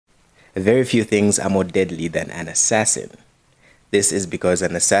Very few things are more deadly than an assassin. This is because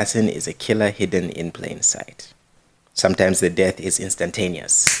an assassin is a killer hidden in plain sight. Sometimes the death is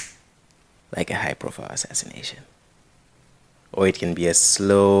instantaneous, like a high profile assassination. Or it can be a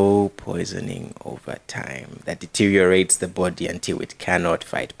slow poisoning over time that deteriorates the body until it cannot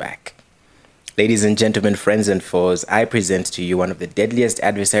fight back. Ladies and gentlemen, friends and foes, I present to you one of the deadliest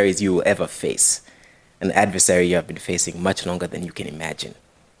adversaries you will ever face. An adversary you have been facing much longer than you can imagine.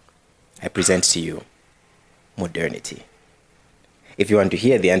 I present to you modernity. If you want to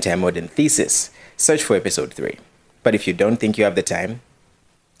hear the anti-modern thesis, search for episode 3. But if you don't think you have the time,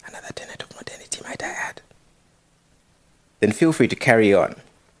 another tenet of modernity might I add, then feel free to carry on.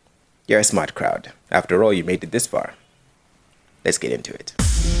 You're a smart crowd. After all, you made it this far. Let's get into it.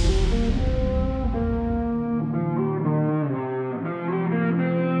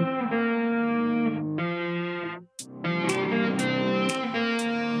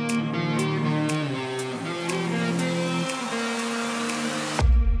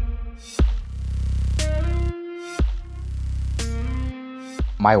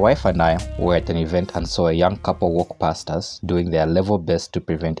 My wife and I were at an event and saw a young couple walk past us, doing their level best to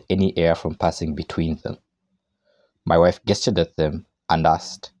prevent any air from passing between them. My wife gestured at them and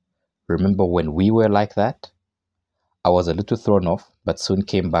asked, "Remember when we were like that?" I was a little thrown off, but soon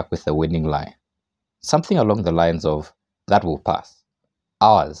came back with a winning line. Something along the lines of, "That will pass.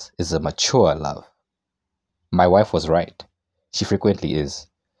 Ours is a mature love." My wife was right. She frequently is,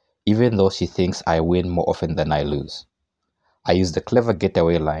 even though she thinks I win more often than I lose. I used the clever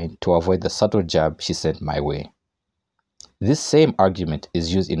getaway line to avoid the subtle jab she sent my way. This same argument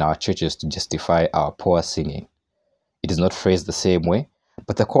is used in our churches to justify our poor singing. It is not phrased the same way,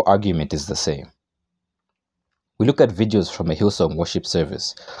 but the core argument is the same. We look at videos from a Hillsong worship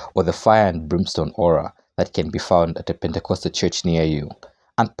service or the fire and brimstone aura that can be found at a Pentecostal church near you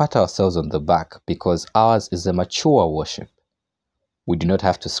and pat ourselves on the back because ours is a mature worship. We do not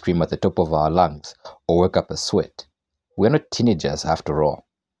have to scream at the top of our lungs or work up a sweat. We are not teenagers after all.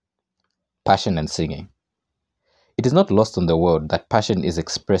 Passion and singing. It is not lost on the world that passion is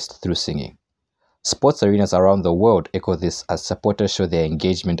expressed through singing. Sports arenas around the world echo this as supporters show their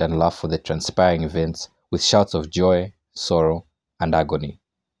engagement and love for the transpiring events with shouts of joy, sorrow, and agony.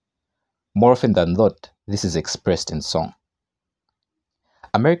 More often than not, this is expressed in song.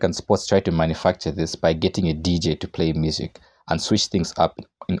 American sports try to manufacture this by getting a DJ to play music and switch things up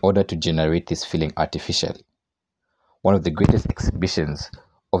in order to generate this feeling artificially. One of the greatest exhibitions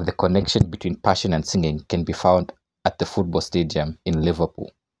of the connection between passion and singing can be found at the football stadium in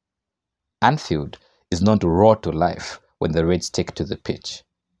Liverpool. Anfield is known to roar to life when the Reds take to the pitch.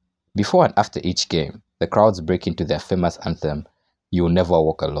 Before and after each game, the crowds break into their famous anthem, "You'll Never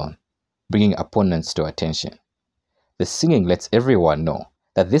Walk Alone," bringing opponents to attention. The singing lets everyone know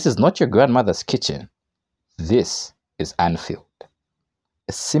that this is not your grandmother's kitchen. This is Anfield.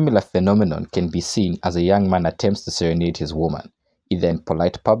 A similar phenomenon can be seen as a young man attempts to serenade his woman, either in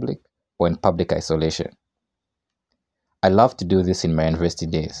polite public or in public isolation. I loved to do this in my university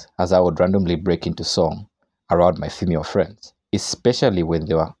days, as I would randomly break into song around my female friends, especially when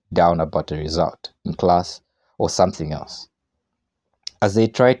they were down about a result in class or something else. As they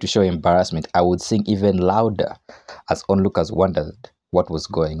tried to show embarrassment, I would sing even louder as onlookers wondered what was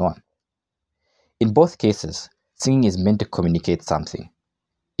going on. In both cases, singing is meant to communicate something.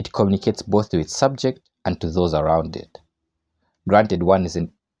 It communicates both to its subject and to those around it. Granted, one is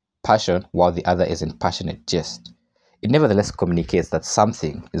in passion while the other is in passionate jest. It nevertheless communicates that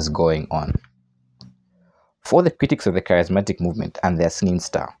something is going on. For the critics of the charismatic movement and their singing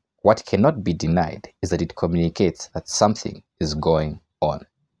style, what cannot be denied is that it communicates that something is going on.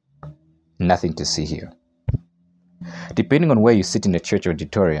 Nothing to see here. Depending on where you sit in a church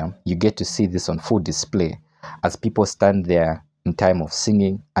auditorium, you get to see this on full display as people stand there in time of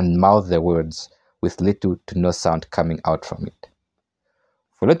singing and mouth their words with little to no sound coming out from it.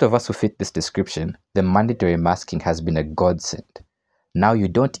 For a lot of us who fit this description, the mandatory masking has been a godsend. Now you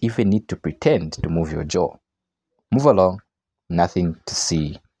don't even need to pretend to move your jaw. Move along, nothing to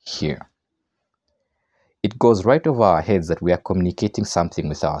see here. It goes right over our heads that we are communicating something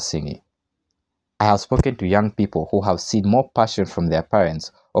with our singing. I have spoken to young people who have seen more passion from their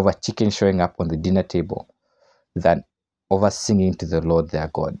parents over chicken showing up on the dinner table than over singing to the Lord their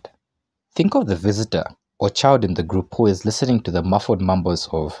God. Think of the visitor or child in the group who is listening to the muffled mumbles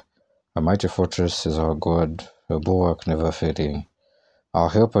of, "A mighty fortress is our God, a bulwark never failing. Our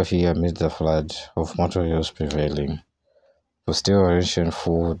helper here amid the flood of mortal ills prevailing. But still our ancient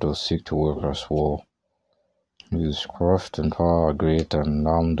foe does seek to work us woe. His craft and power are great and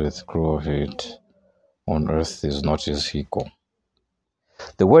armed with cruel hate. On earth is not his equal."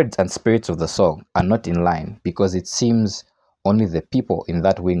 The words and spirits of the song are not in line because it seems only the people in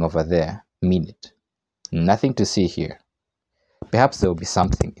that wing over there mean it. Nothing to see here. Perhaps there will be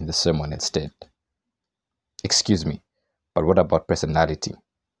something in the sermon instead. Excuse me, but what about personality?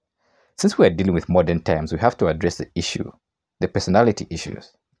 Since we are dealing with modern times, we have to address the personality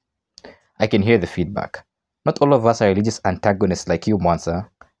issues. I can hear the feedback. Not all of us are religious antagonists like you, Mwansa.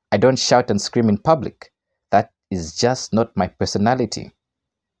 I don't shout and scream in public. That is just not my personality.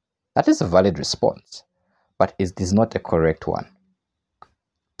 That is a valid response, but it is not a correct one.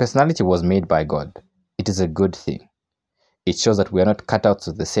 Personality was made by God. It is a good thing. It shows that we are not cutouts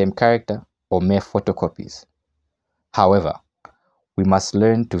of the same character or mere photocopies. However, we must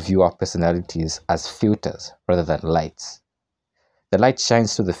learn to view our personalities as filters rather than lights. The light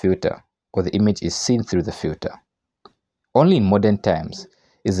shines through the filter, or the image is seen through the filter. Only in modern times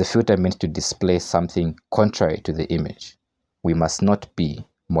is the filter meant to display something contrary to the image. We must not be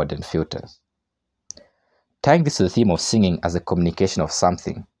modern filters. Tying this to the theme of singing as a communication of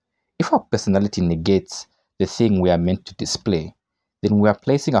something, if our personality negates the thing we are meant to display, then we are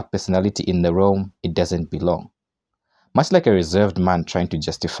placing our personality in the realm it doesn't belong. Much like a reserved man trying to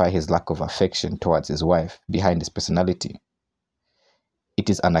justify his lack of affection towards his wife behind his personality. It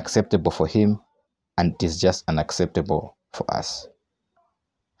is unacceptable for him, and it is just unacceptable for us.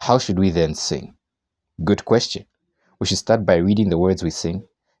 How should we then sing? Good question. We should start by reading the words we sing,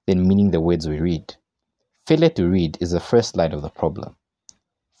 then meaning the words we read. Failure to read is the first line of the problem.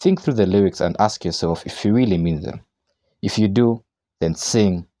 Think through the lyrics and ask yourself if you really mean them. If you do, then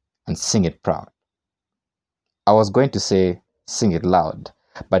sing, and sing it proud. I was going to say sing it loud,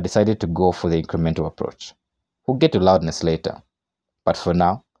 but decided to go for the incremental approach. We'll get to loudness later, but for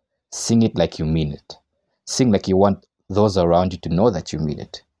now, sing it like you mean it. Sing like you want those around you to know that you mean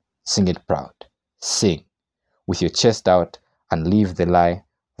it. Sing it proud. Sing with your chest out and leave the lie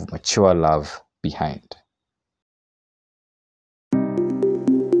of mature love behind.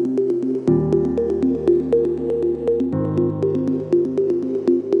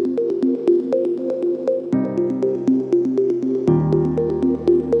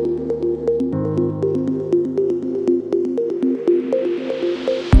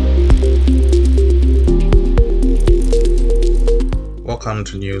 Welcome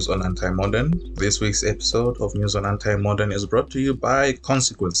to News on Anti-Modern. This week's episode of News on Anti-Modern is brought to you by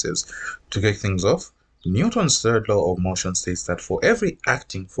Consequences. To kick things off, Newton's third law of motion states that for every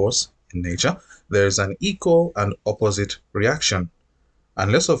acting force in nature, there is an equal and opposite reaction.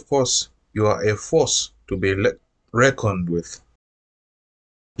 Unless, of course, you are a force to be reckoned with.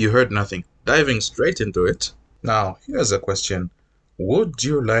 You heard nothing. Diving straight into it. Now, here's a question. Would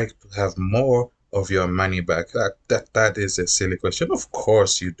you like to have more of your money back? That is a silly question. Of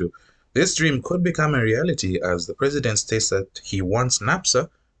course you do. This dream could become a reality as the president states that he wants NAPSA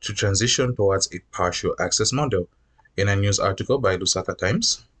to transition towards a partial access model. In a news article by Lusaka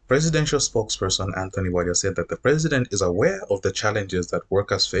Times, presidential spokesperson Anthony Wadia said that the president is aware of the challenges that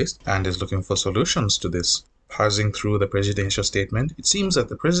workers face and is looking for solutions to this. Parsing through the presidential statement, it seems that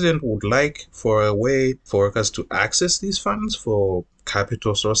the president would like for a way for workers to access these funds for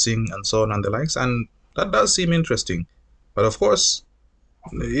capital sourcing and so on and the likes, and that does seem interesting. But of course,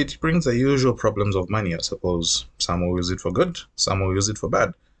 it brings the usual problems of money, I suppose. Some will use it for good, some will use it for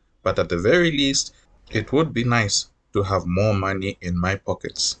bad. But at the very least, it would be nice to have more money in my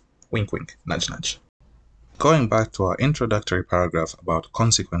pockets. Wink wink, nudge nudge. Going back to our introductory paragraph about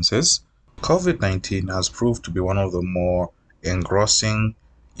consequences, COVID-19 has proved to be one of the more engrossing,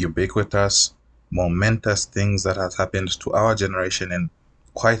 ubiquitous, momentous things that has happened to our generation in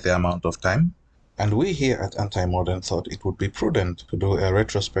quite the amount of time. And we here at Anti-Modern thought it would be prudent to do a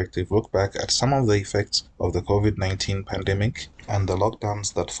retrospective look back at some of the effects of the COVID-19 pandemic and the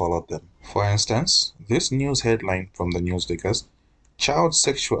lockdowns that followed them. For instance, this news headline from the Newsdiggers: child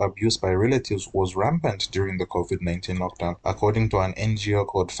sexual abuse by relatives was rampant during the COVID-19 lockdown, according to an NGO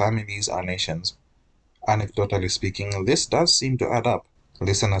called Families Are Nations. Anecdotally speaking, this does seem to add up.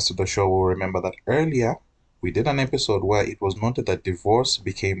 Listeners to the show will remember that earlier we did an episode where it was noted that divorce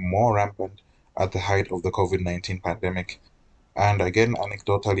became more rampant at the height of the COVID-19 pandemic. And again,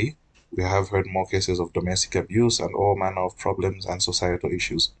 anecdotally, we have heard more cases of domestic abuse and all manner of problems and societal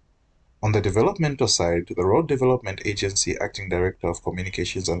issues. On the developmental side, the Road Development Agency Acting Director of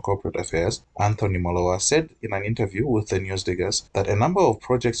Communications and Corporate Affairs, Anthony Moloa, said in an interview with the Newsdiggers that a number of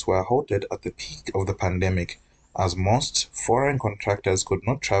projects were halted at the peak of the pandemic, as most foreign contractors could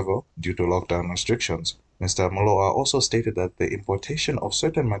not travel due to lockdown restrictions. Mr. Moloa also stated that the importation of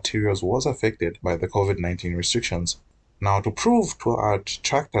certain materials was affected by the COVID-19 restrictions. Now, to prove to our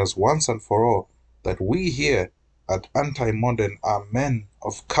detractors once and for all that we here at Anti-Modern are men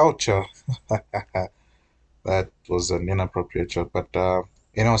of culture. That was an inappropriate joke, but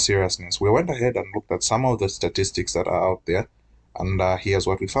in all seriousness, we went ahead and looked at some of the statistics that are out there, and here's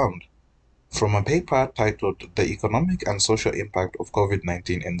what we found. From a paper titled The Economic and Social Impact of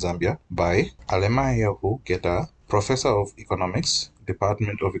COVID-19 in Zambia by Alemayehu Geta, Professor of Economics,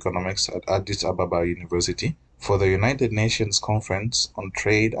 Department of Economics at Addis Ababa University, for the United Nations Conference on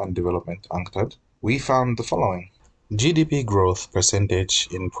Trade and Development, UNCTAD, we found the following. GDP growth percentage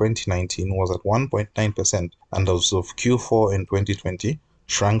in 2019 was at 1.9%, and as of Q4 in 2020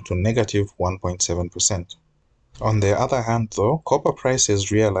 shrank to negative 1.7%. On the other hand, though, copper prices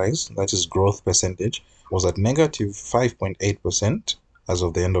realized, that is growth percentage, was at negative 5.8% as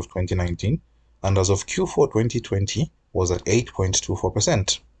of the end of 2019, and as of Q4 2020 was at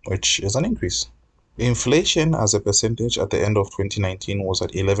 8.24%, which is an increase. Inflation as a percentage at the end of 2019 was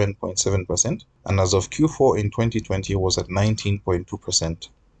at 11.7%, and as of Q4 in 2020 was at 19.2%.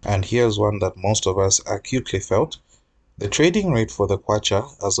 And here's one that most of us acutely felt. The trading rate for the kwacha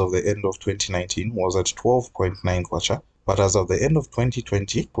as of the end of 2019 was at 12.9 kwacha, but as of the end of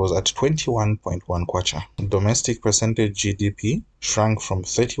 2020 was at 21.1 kwacha. Domestic percentage GDP shrank from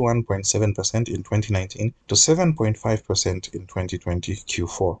 31.7% in 2019 to 7.5% in 2020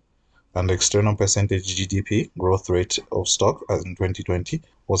 Q4. And external percentage GDP growth rate of stock in 2020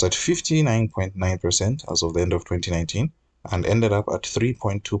 was at 59.9% as of the end of 2019 and ended up at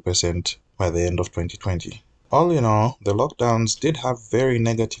 3.2% by the end of 2020. All in all, the lockdowns did have very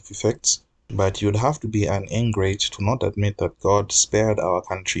negative effects, but you'd have to be an ingrate to not admit that God spared our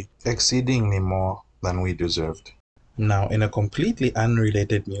country exceedingly more than we deserved. Now, in a completely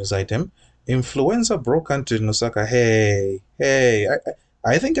unrelated news item, influenza broke out in Lusaka. Hey,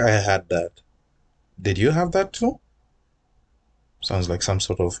 I think I had that. Did you have that too? Sounds like some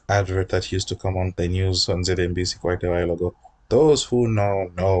sort of advert that used to come on the news on ZNBC quite a while ago. Those who know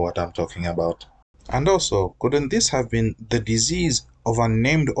what I'm talking about. And also, couldn't this have been the disease of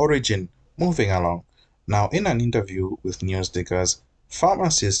unnamed origin? Moving along. Now, in an interview with Newsdiggers,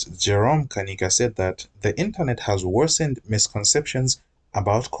 pharmacist Jerome Kanika said that the internet has worsened misconceptions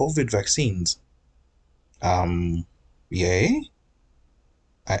about COVID vaccines. Yay?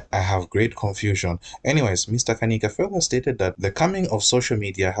 I have great confusion. Anyways, Mr. Kanika further stated that the coming of social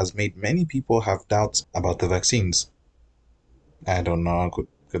media has made many people have doubts about the vaccines. I don't know,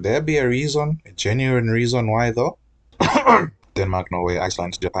 could there be a reason, a genuine reason why though? Denmark, Norway,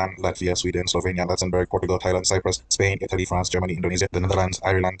 Iceland, Japan, Latvia, Sweden, Slovenia, Luxembourg, Portugal, Thailand, Cyprus, Spain, Italy, France, Germany, Indonesia, the Netherlands,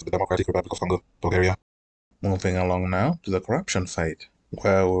 Ireland, the Democratic Republic of Congo, Bulgaria. Moving along now to the corruption fight,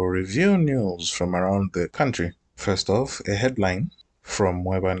 where we'll review news from around the country. First off, a headline from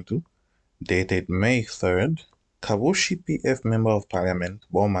Mwebantu, dated May 3rd, Kabushi PF Member of Parliament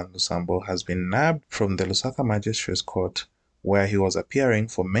Bowman Lusambo has been nabbed from the Lusaka Magistrates Court, where he was appearing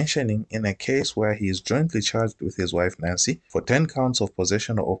for mentioning in a case where he is jointly charged with his wife Nancy for 10 counts of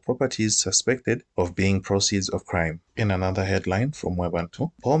possession of properties suspected of being proceeds of crime. In another headline from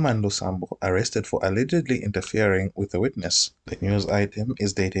Mwebantu, Bowman Lusambo arrested for allegedly interfering with a witness. The news item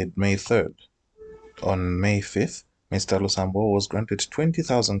is dated May 3rd. On May 5th, Mr. Lusambo was granted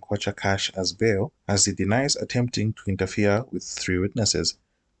 20,000 kwacha cash as bail as he denies attempting to interfere with 3 witnesses.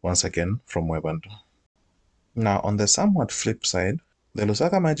 Once again, from Mwebantu. Now, on the somewhat flip side, the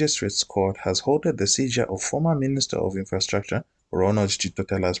Lusaka Magistrates Court has halted the seizure of former Minister of Infrastructure Ronald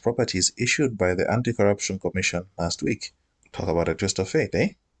Chitotela's properties issued by the Anti-Corruption Commission last week. Talk about a twist of fate, eh?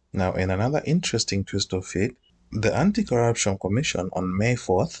 Now, in another interesting twist of fate, the Anti-Corruption Commission on May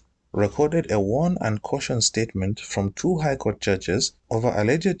 4th recorded a warn and caution statement from 2 High Court judges over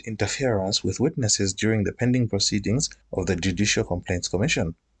alleged interference with witnesses during the pending proceedings of the Judicial Complaints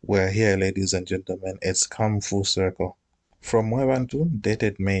Commission. We're here, ladies and gentlemen, it's come full circle. From Mwebantu,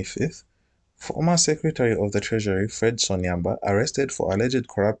 dated May 5th, former Secretary of the Treasury Fred Sonyamba arrested for alleged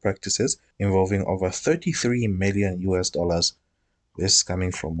corrupt practices involving over $33 million. This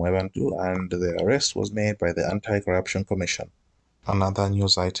coming from Mwebantu, and the arrest was made by the Anti-Corruption Commission. Another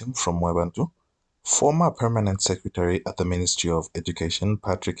news item from Mwebantu. Former Permanent Secretary at the Ministry of Education,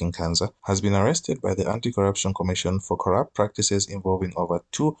 Patrick Nkanza, has been arrested by the Anti-Corruption Commission for corrupt practices involving over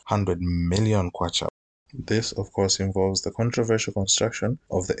 200 million kwacha. This, of course, involves the controversial construction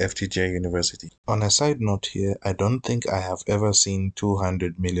of the FTJ University. On a side note here, I don't think I have ever seen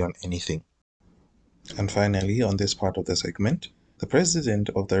 200 million anything. And finally, on this part of the segment, the President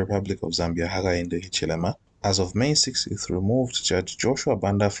of the Republic of Zambia, Hakainde Hichilema, as of May 6th, removed Judge Joshua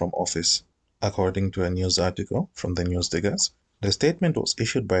Banda from office. According to a news article from the Newsdiggers, The statement was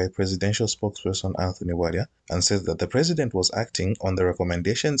issued by presidential spokesperson Anthony Wadia and says that the president was acting on the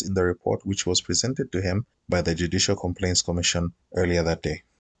recommendations in the report which was presented to him by the Judicial Complaints Commission earlier that day.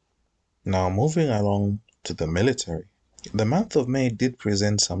 Now moving along to the military. The month of May did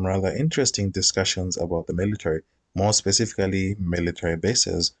present some rather interesting discussions about the military, more specifically military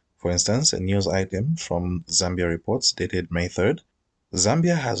bases. For instance, a news item from Zambia Reports dated May 3rd.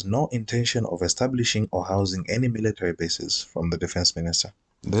 Zambia has no intention of establishing or housing any military bases, from the defense minister.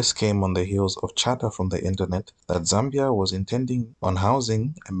 This came on the heels of chatter from the internet that Zambia was intending on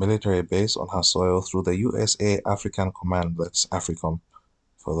housing a military base on her soil through the USA African Command, that's AFRICOM,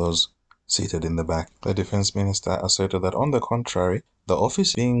 for those seated in the back. The defense minister asserted that on the contrary, the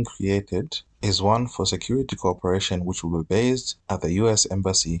office being created is one for security cooperation which will be based at the US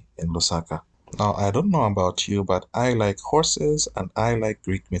Embassy in Lusaka. Now, I don't know about you, but I like horses and I like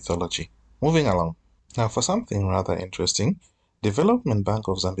Greek mythology. Moving along. Now, for something rather interesting, Development Bank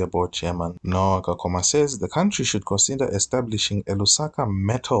of Zambia Board Chairman Noah Gakoma says the country should consider establishing a Lusaka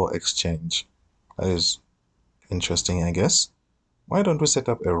metal exchange. That is interesting, I guess. Why don't we set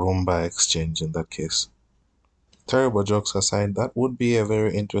up a Roomba exchange in that case? Terrible jokes aside, that would be a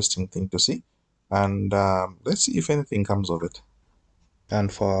very interesting thing to see. And let's see if anything comes of it. And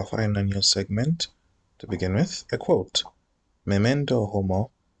for our final news segment, to begin with, a quote. Memento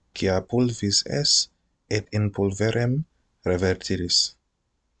homo, quia pulvis es, et in pulverem revertiris.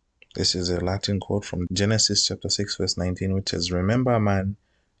 This is a Latin quote from Genesis chapter 6 verse 19, which says, Remember, man,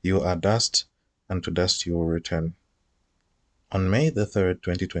 you are dust, and to dust you will return. On May the 3rd,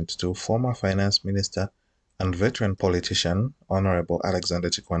 2022, former finance minister and veteran politician Honorable Alexander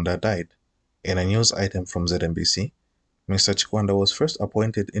Chikwanda died. In a news item from ZNBC, Mr. Chikwanda was first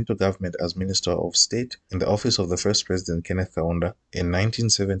appointed into government as Minister of State in the office of the first President Kenneth Kaunda in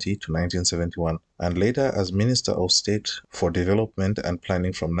 1970 to 1971, and later as Minister of State for Development and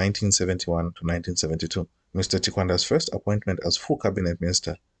Planning from 1971 to 1972. Mr. Chikwanda's first appointment as full cabinet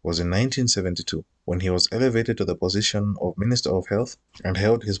minister was in 1972, when he was elevated to the position of Minister of Health and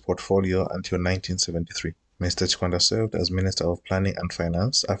held his portfolio until 1973. Mr. Chikwanda served as Minister of Planning and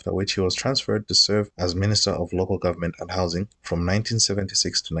Finance, after which he was transferred to serve as Minister of Local Government and Housing from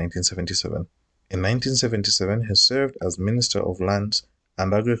 1976 to 1977. In 1977, he served as Minister of Lands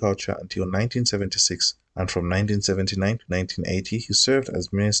and Agriculture until 1976, and from 1979 to 1980, he served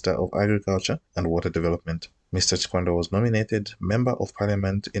as Minister of Agriculture and Water Development. Mr. Chikwanda was nominated Member of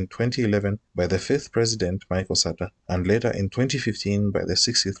Parliament in 2011 by the 5th President Michael Sata, and later in 2015 by the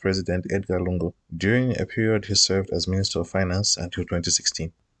 60th President Edgar Lungu. During a period he served as Minister of Finance until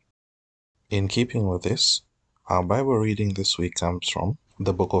 2016. In keeping with this, our Bible reading this week comes from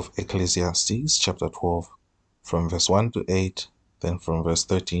the book of Ecclesiastes, chapter 12, from verse 1 to 8, then from verse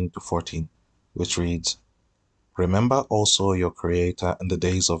 13 to 14, which reads, Remember also your Creator in the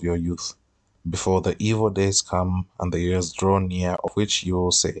days of your youth, before the evil days come and the years draw near, of which you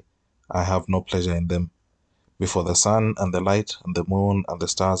will say, I have no pleasure in them, before the sun and the light and the moon and the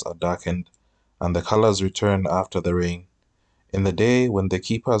stars are darkened, and the colors return after the rain, in the day when the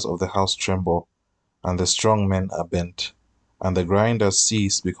keepers of the house tremble, and the strong men are bent, and the grinders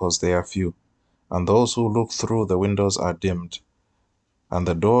cease because they are few, and those who look through the windows are dimmed, and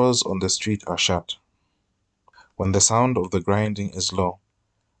the doors on the street are shut. When the sound of the grinding is low,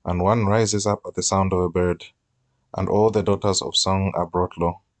 and one rises up at the sound of a bird, and all the daughters of song are brought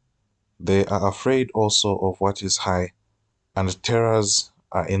low. They are afraid also of what is high, and terrors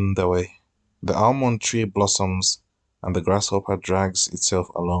are in the way. The almond tree blossoms, and the grasshopper drags itself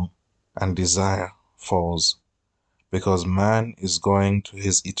along, and desire falls, because man is going to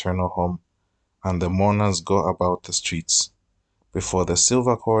his eternal home, and the mourners go about the streets. Before the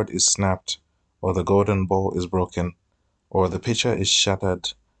silver cord is snapped, or the golden bowl is broken, or the pitcher is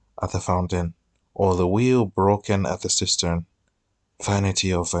shattered at the fountain, or the wheel broken at the cistern.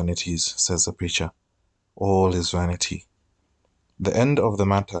 Vanity of vanities, says the preacher. All is vanity. The end of the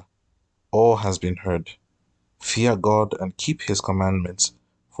matter, all has been heard. Fear God and keep his commandments,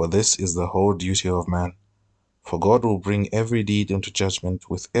 for this is the whole duty of man. For God will bring every deed into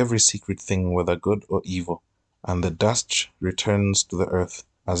judgment with every secret thing, whether good or evil. And the dust returns to the earth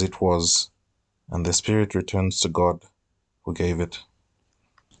as it was, and the spirit returns to God who gave it.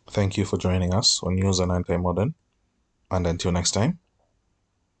 Thank you for joining us on News on Anti-Modern, and until next time,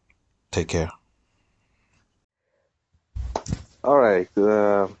 take care. All right.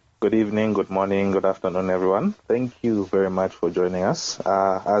 Good evening, good morning, good afternoon, everyone. Thank you very much for joining us.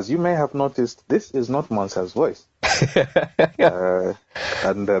 As you may have noticed, this is not Monsa's voice.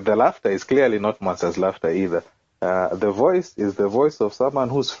 And the laughter is clearly not Monsa's laughter either. The voice is the voice of someone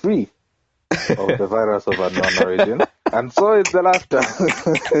who's free of the virus of unknown origin. And so is the laughter.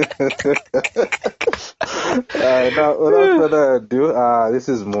 Now, without further ado, this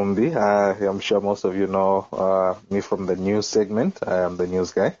is Mumbi. I'm sure most of you know me from the news segment. I am the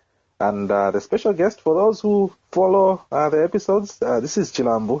news guy. And the special guest, for those who follow the episodes, this is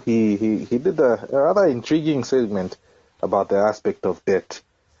Chilambo. He did a rather intriguing segment about the aspect of debt.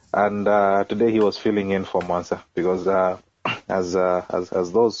 And today he was filling in for Mwansa because as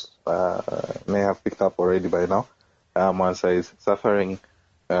those may have picked up already by now, Mwansa is suffering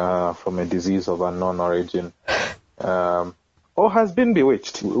from a disease of unknown origin, or has been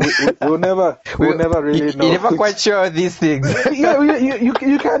bewitched. We'll never really know. You're never quite sure of these things. Yeah,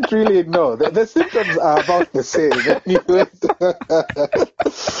 you can't really know. The symptoms are about the same.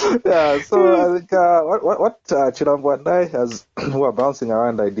 Yeah, so I think what Chilambo and I, as who are bouncing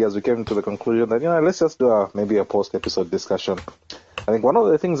around ideas, we came to the conclusion that let's just do maybe a post-episode discussion. I think one of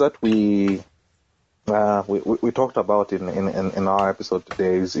the things that we talked about in our episode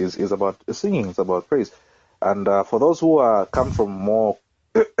today is about singing, it's about praise. And for those who come from more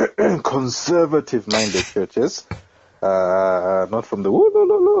conservative-minded churches, not from the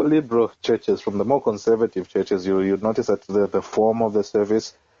liberal churches, from the more conservative churches, you'd notice that the form of the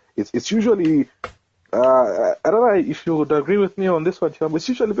service, it's usually, I don't know if you would agree with me on this one, Cham, it's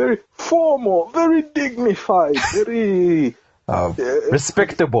usually very formal, very dignified, very...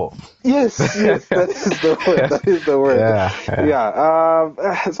 respectable. Yes, that is the word.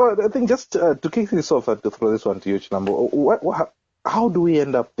 Yeah. So I think just to kick this off and to throw this one to you, Chilambo, how do we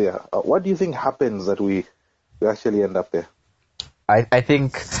end up there? What do you think happens that we actually end up there? I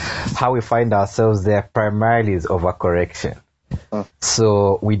think how we find ourselves there primarily is overcorrection.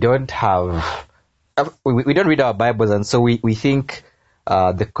 So we don't we don't read our Bibles, and so we think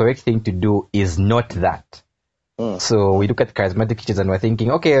the correct thing to do is not that. So we look at charismatic churches and we're thinking,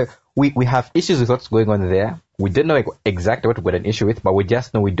 okay, we have issues with what's going on there. We don't know exactly what we've got an issue with, but we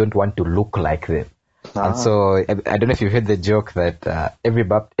just know we don't want to look like them. And so I don't know if you've heard the joke that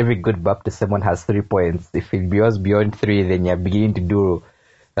every good Baptist sermon has 3 points. If it goes beyond 3, then you're beginning to do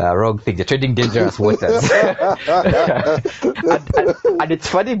wrong things. You're treading dangerous waters. and it's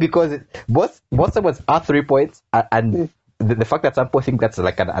funny because both sermons are 3 points, and the fact that some people think that's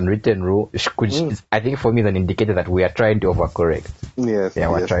like an unwritten rule, I think for me is an indicator that we are trying to overcorrect. Yes.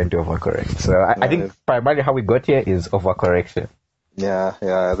 Yeah, we're trying to overcorrect. So I think primarily how we got here is overcorrection. Yeah,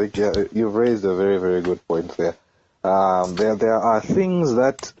 I think you've raised a very, very good point there. There are things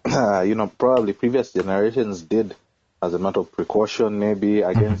that probably previous generations did as a matter of precaution, maybe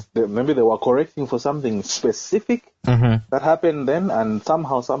against maybe they were correcting for something specific that happened then, and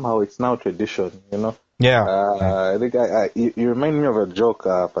somehow it's now tradition, I think you remind me of a joke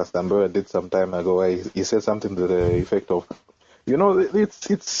Pastor Mbura did some time ago where he said something to the effect of,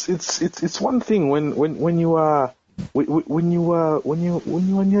 it's one thing when you're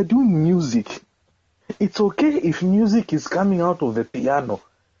doing music, it's okay if music is coming out of the piano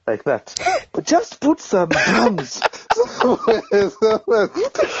like that, but just put some drums. So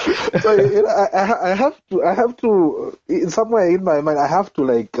I have to somewhere in my mind I have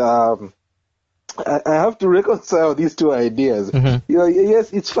to I have to reconcile these two ideas.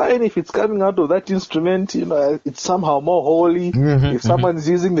 Yes, it's fine if it's coming out of that instrument. It's somehow more holy. If someone's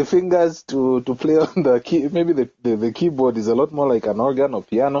using the fingers to play on the key, maybe the keyboard is a lot more like an organ or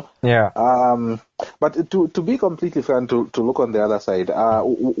piano. Yeah. But to be completely fair and to look on the other side,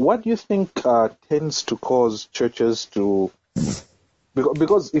 what do you think tends to cause churches to?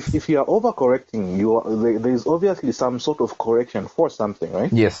 Because if you are overcorrecting, there is obviously some sort of correction for something, right?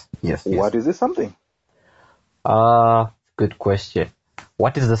 Yes. What is this something? Good question.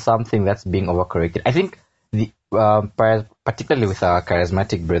 What is the something that's being overcorrected? I think particularly with our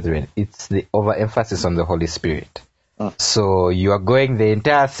charismatic brethren, it's the overemphasis on the Holy Spirit. So you are going the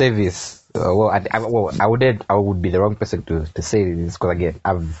entire service. I would be the wrong person to say this because again,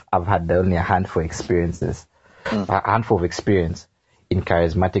 I've had only a handful of experience in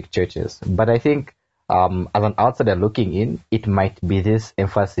charismatic churches. But I think as an outsider looking in, it might be this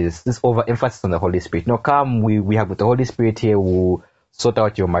overemphasis on the Holy Spirit. Come, we have with the Holy Spirit here, we'll sort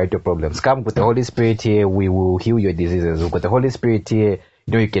out your marital problems. Come with the Holy Spirit here, we will heal your diseases. With the Holy Spirit here,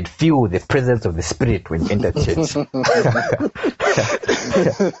 you can feel the presence of the Spirit when you enter church.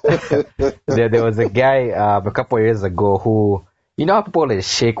 There was a guy a couple of years ago who, how people always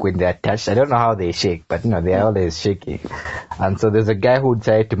shake when they're touched. I don't know how they shake, but they're always shaking. And so there's a guy who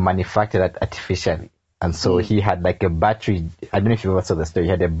tried to manufacture that artificially. And so he had like a battery. I don't know if you ever saw the story. He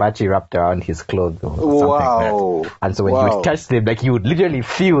had a battery wrapped around his clothes or something like that. And so when he would touch them, he would literally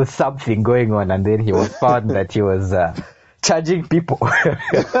feel something going on. And then he was found that he was charging people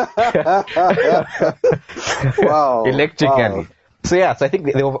Wow. electrically. Wow. So I think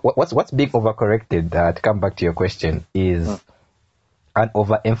what's being overcorrected, to come back to your question, is an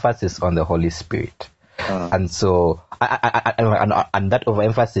overemphasis on the Holy Spirit. And so and that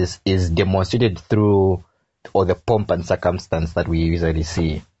overemphasis is demonstrated through all the pomp and circumstance that we usually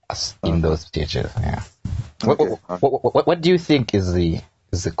see in those churches. Yeah. Okay. What do you think is the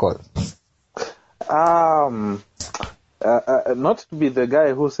cause? Not to be the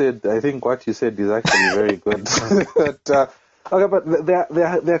guy who said, I think what you said is actually very good.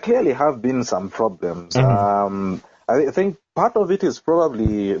 but there clearly have been some problems. I think part of it is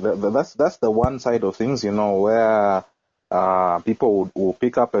probably that's the one side of things, where people will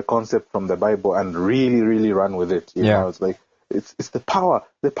pick up a concept from the Bible and really, really run with it. You know, it's like it's the power.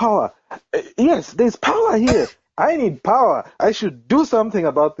 Yes, there's power here. I need power. I should do something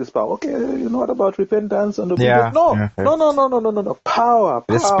about this power. Okay, what about repentance and obedience? No. Power.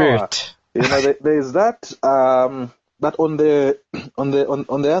 The Spirit. There's that. But on the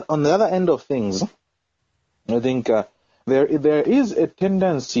other end of things, I think there is a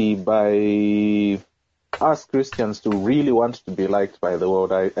tendency by us Christians to really want to be liked by the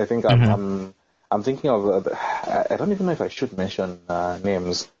world. I think I'm thinking of I don't even know if I should mention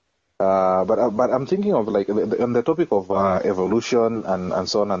names. But I'm thinking of like on the topic of evolution and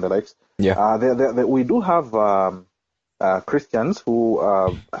so on and the likes. Yeah. We do have Christians who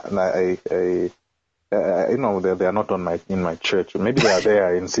they are not in my church. Maybe they are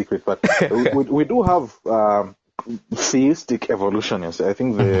there in secret, but we do have theistic evolutionists. I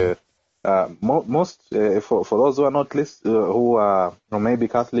think the most for those who are not who maybe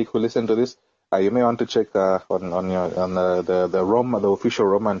Catholic who listen to this. You may want to check on the official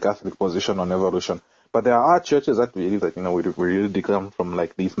Roman Catholic position on evolution. But there are churches that believe that we really come from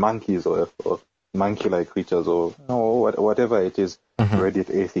like these monkeys or monkey-like creatures or whatever it is. Reddit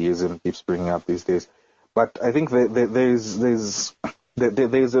atheism keeps bringing up these days. But I think there's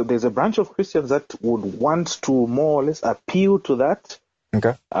a branch of Christians that would want to more or less appeal to that.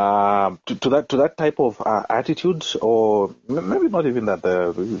 Okay. To that type of attitude, or maybe not even that.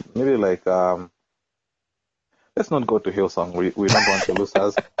 Maybe like let's not go to Hillsong. We don't want to lose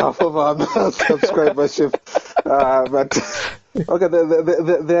half of our subscribership. But okay,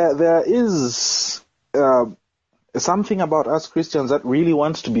 there is something about us Christians that really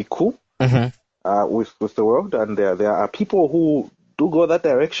wants to be cool with the world, and there are people who do go that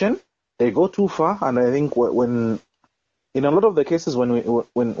direction. They go too far, and I think when in a lot of the cases, when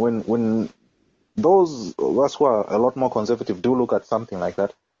those of us who are a lot more conservative do look at something like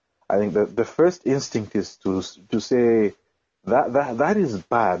that, I think the first instinct is to say that is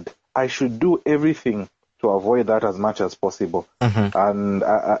bad. I should do everything to avoid that as much as possible. And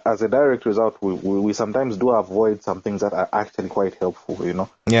as a direct result, we sometimes do avoid some things that are actually quite helpful.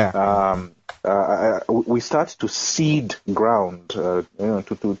 We start to cede ground, to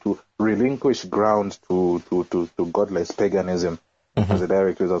relinquish ground to godless paganism as a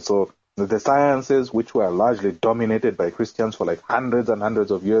direct result. So the sciences, which were largely dominated by Christians for like hundreds and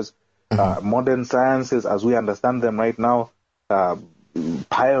hundreds of years, modern sciences as we understand them right now,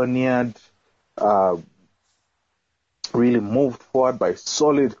 pioneered, really moved forward by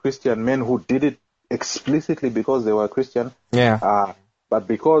solid Christian men who did it explicitly because they were Christian. But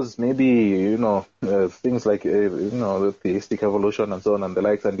because maybe, things like, the theistic evolution and so on and the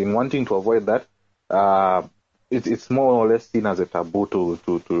likes, and in wanting to avoid that, it's more or less seen as a taboo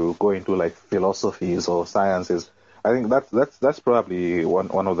to go into like philosophies or sciences. I think that's probably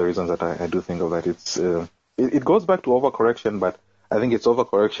one of the reasons that I do think of that. It goes back to overcorrection, but I think it's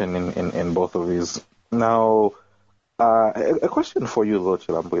overcorrection in both of these. Now, a question for you though,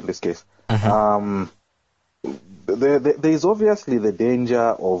 Chilambo, in this case. There is obviously the danger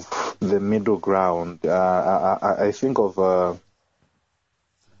of the middle ground. I think of a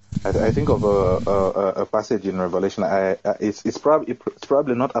passage in Revelation. It's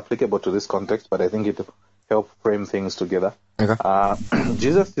probably not applicable to this context, but I think it helps frame things together.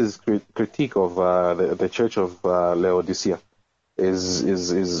 Jesus' critique of the church of Laodicea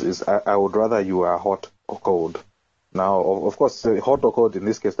is I would rather you are hot or cold. Now, of course, hot or cold in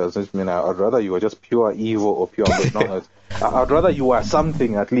this case doesn't mean I'd rather you are just pure evil or pure good. No, I'd rather you are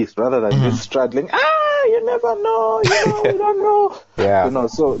something at least, rather than just straddling. You never know. We don't know.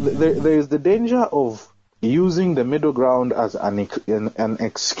 So there is the danger of using the middle ground as an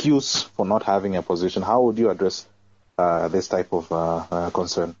excuse for not having a position. How would you address this type of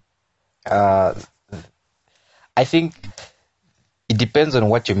concern? I think it depends on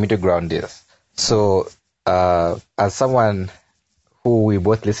what your middle ground is. So, as someone who we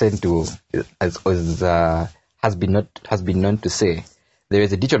both listen to as has been known to say there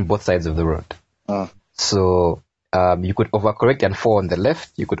is a ditch on both sides of the road. So you could overcorrect and fall on the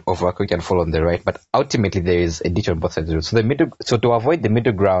left, you could overcorrect and fall on the right, but ultimately there is a ditch on both sides of the road. So to avoid the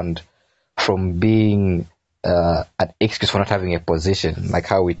middle ground from being an excuse for not having a position, like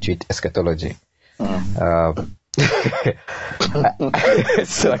how we treat eschatology. Sorry,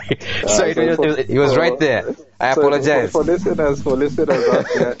 it was right there. I apologize. For listeners out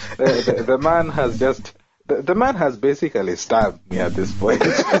there, the man has basically stabbed me at this point.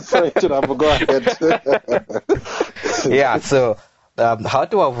 So go ahead. Yeah. So how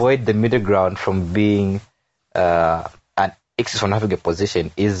to avoid the middle ground from being an excuse for not having a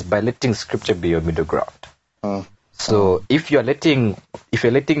position is by letting Scripture be your middle ground. So if you're finding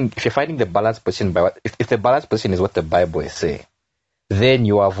the balanced position if the balanced position is what the Bible is saying, then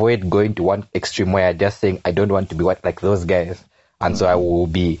you avoid going to one extreme where you're just saying, I don't want to be like those guys, and so I will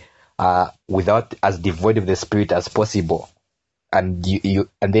be without as devoid of the Spirit as possible. And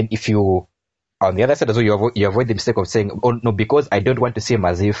then if you on the other side as well, you avoid the mistake of saying, oh no, because I don't want to seem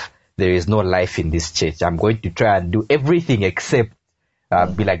as if there is no life in this church, I'm going to try and do everything except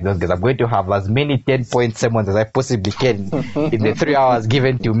be like those guys. I'm going to have as many 10-point sermons as I possibly can in the 3 hours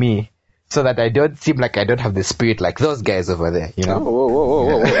given to me, so that I don't seem like I don't have the Spirit like those guys over there, you know?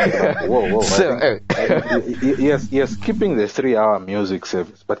 Whoa. So, yes, keeping the 3-hour music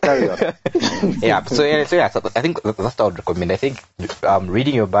service, but carry on. So I think that's what I would recommend. I think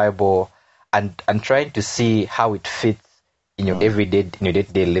reading your Bible and trying to see how it fits in your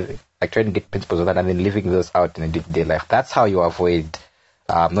day-to-day living, like trying to get principles of that and then living those out in a day-to-day life. That's how you avoid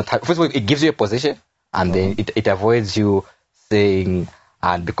first of all, it gives you a position, and then it avoids you saying,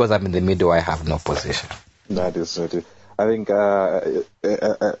 and because I'm in the middle, I have no position. That is it. I think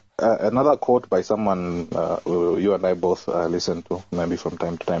another quote by someone you and I both listen to maybe from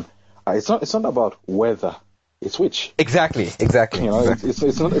time to time. It's not about whether, it's which. Exactly. You know,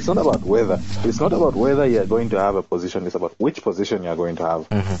 it's not about whether. It's not about whether you're going to have a position. It's about which position you're going to have.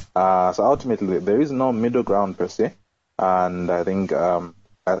 So ultimately, there is no middle ground per se. And I think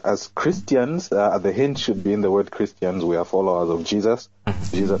as Christians, the hint should be in the word Christians. We are followers of Jesus.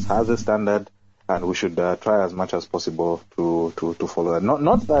 Jesus has a standard, and we should try as much as possible to follow that.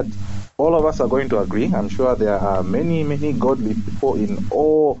 Not that all of us are going to agree. I'm sure there are many, many godly people in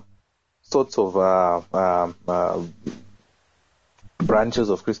all sorts of branches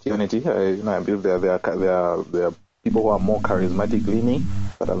of Christianity. I believe there are people who are more charismatic leaning,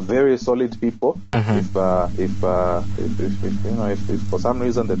 but are very solid people. If for some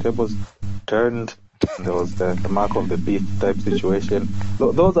reason the tables turned, there was the mark of the beast type situation.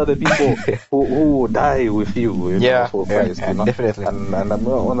 Those are the people who die with you, for Christ. Definitely. And I'm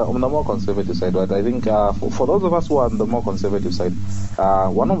on the more conservative side, but I think for those of us who are on the more conservative side,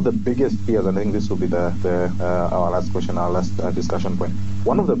 one of the biggest fears, and I think this will be our last question, our last discussion point.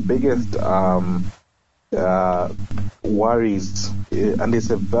 One of the biggest worries, and it's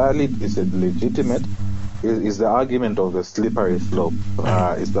a legitimate, is the argument of the slippery slope.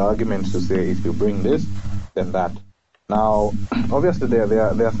 It's the argument to say, if you bring this, then that. Now, obviously, there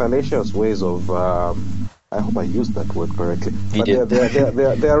are fallacious ways of. I hope I used that word correctly. But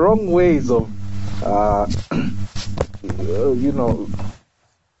there are wrong ways of,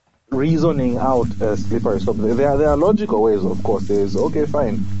 reasoning out a slippery slope. There are logical ways, of course. There's, okay,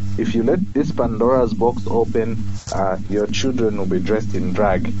 fine. If you let this Pandora's box open, your children will be dressed in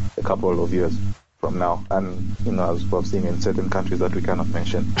drag a couple of years from now. And, as we've seen in certain countries that we cannot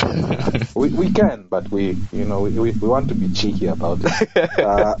mention. we can, but we want to be cheeky about it.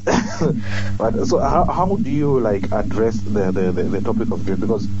 But so how do you address the topic of drift?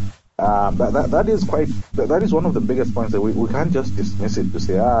 Because that is one of the biggest points that we can't just dismiss it to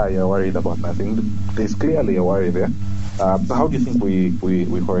say, you're worried about nothing. There's clearly a worry there. How do you think we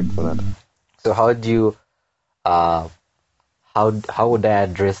correct for that? So how do you how would I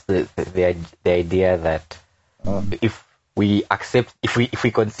address the idea that if we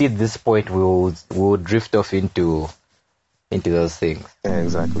concede this point, we'll drift off into those things? Yeah,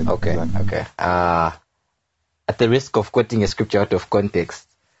 exactly. Okay. At the risk of quoting a scripture out of context,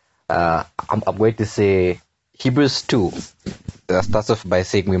 I'm going to say Hebrews 2 starts off by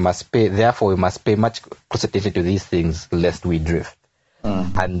saying we must pay much close attention to these things lest we drift.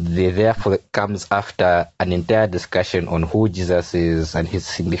 And therefore comes after an entire discussion on who Jesus is and his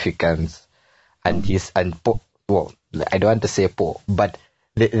significance and Paul. Well, I don't want to say Paul, but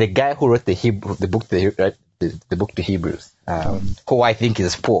the guy who wrote the book to Hebrews, who I think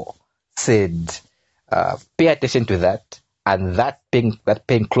is Paul, said, pay attention to that, and that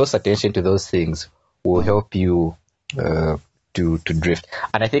paying close attention to those things will help you to drift.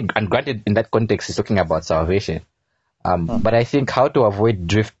 And I think, and granted, in that context, he's talking about salvation. But I think how to avoid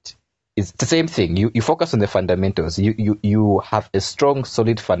drift is the same thing. You focus on the fundamentals. You have a strong,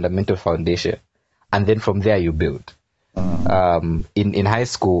 solid fundamental foundation, and then from there you build. In high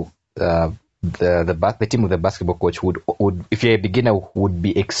school, the team with the basketball coach would, if you're a beginner, would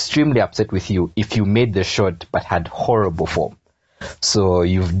be extremely upset with you if you made the shot but had horrible form. So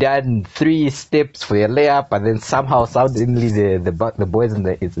you've done 3 steps for your layup, and then somehow suddenly the boys in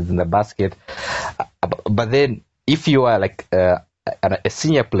the basket. But then if you are like a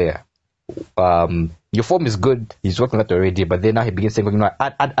senior player, your form is good. He's working on that already. But then now he begins saying,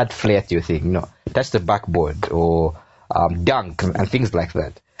 add flair to your thing. Touch the backboard or dunk and things like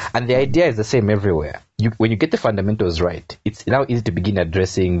that. And the idea is the same everywhere. When you get the fundamentals right, it's now easy to begin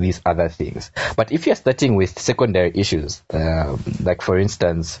addressing these other things. But if you're starting with secondary issues, like for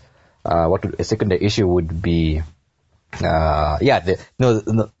instance, a secondary issue would be, we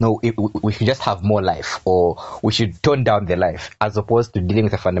should just have more life, or we should tone down the life, as opposed to dealing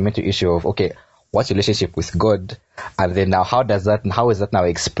with a fundamental issue of, okay, what's your relationship with God? And then now how is that now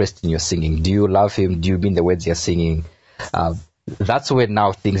expressed in your singing? Do you love him? Do you mean the words you're singing? That's when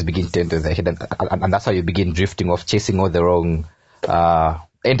now things begin to enter the head, and that's how you begin drifting off, chasing all the wrong,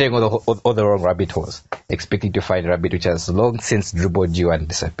 entering all the wrong rabbit holes, expecting to find a rabbit which has long since dribbled you and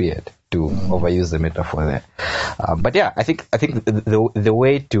disappeared, to overuse the metaphor there. But yeah, I think the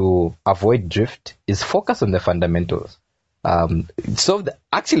way to avoid drift is focus on the fundamentals, solve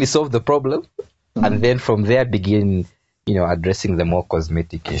the problem, and then from there begin, addressing the more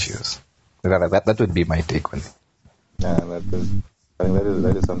cosmetic issues. That would be my take on it. Yeah, I think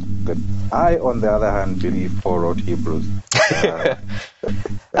that is something good. I, on the other hand, believe Paul wrote Hebrews.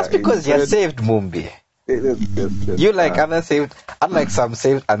 That's because you're saved, Mumbi. Yes. You like unlike some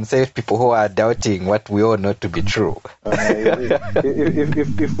saved, unsaved people who are doubting what we all know to be true.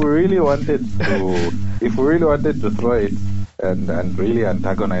 If we really wanted to throw it and really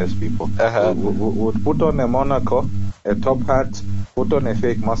antagonize people, we would put on a monocle, a top hat, put on a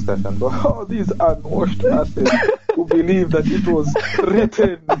fake mustache, and go, "Oh, these unwashed asses who believe that it was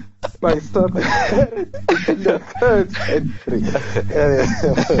written by some in the 3rd century."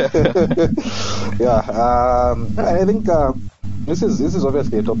 I think this is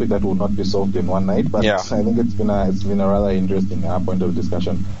obviously a topic that will not be solved in one night, but I think it's been a rather interesting point of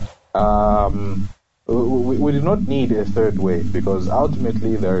discussion. We do not need a third way, because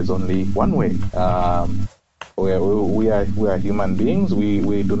ultimately there is only one way. We are human beings.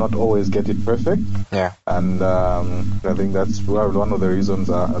 We do not always get it perfect. Yeah. And I think that's one of the reasons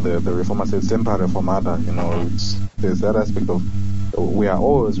the reformer says "semper reformata." There's that aspect of we are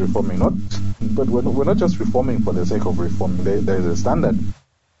always reforming, but we're not just reforming for the sake of reforming. There is a standard,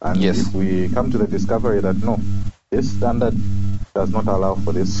 and if we come to the discovery that no, this standard does not allow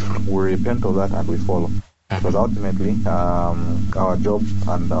for this, we repent of that and we follow. Because ultimately, our job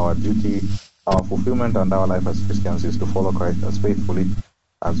and our duty, our fulfillment and our life as Christians is to follow Christ as faithfully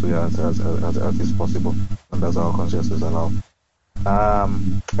as is possible and as our consciences allow.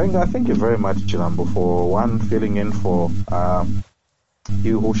 Thank you very much, Chilambo, for filling in for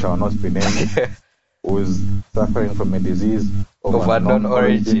you who shall not be named, who is suffering from a disease of unknown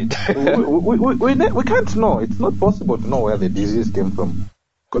origin. we can't know. It's not possible to know where the disease came from.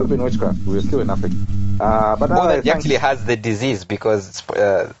 Could have been witchcraft. We're still in Africa. That actually has the disease, because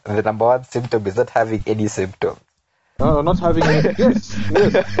the number one symptom is not having any symptom. No, not having any. Yes.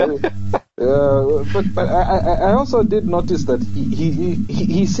 But I also did notice that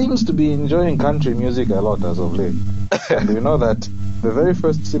he seems to be enjoying country music a lot as of late. And we know that the very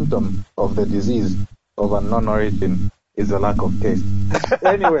first symptom of the disease of unknown origin is a lack of taste.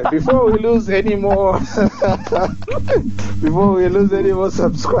 Anyway, before we lose any more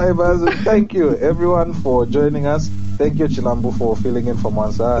subscribers, thank you everyone for joining us. Thank you, Chilambo, for filling in for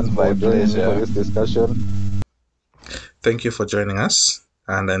Mwansa and for joining for this discussion. Thank you for joining us,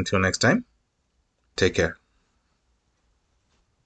 and until next time, take care.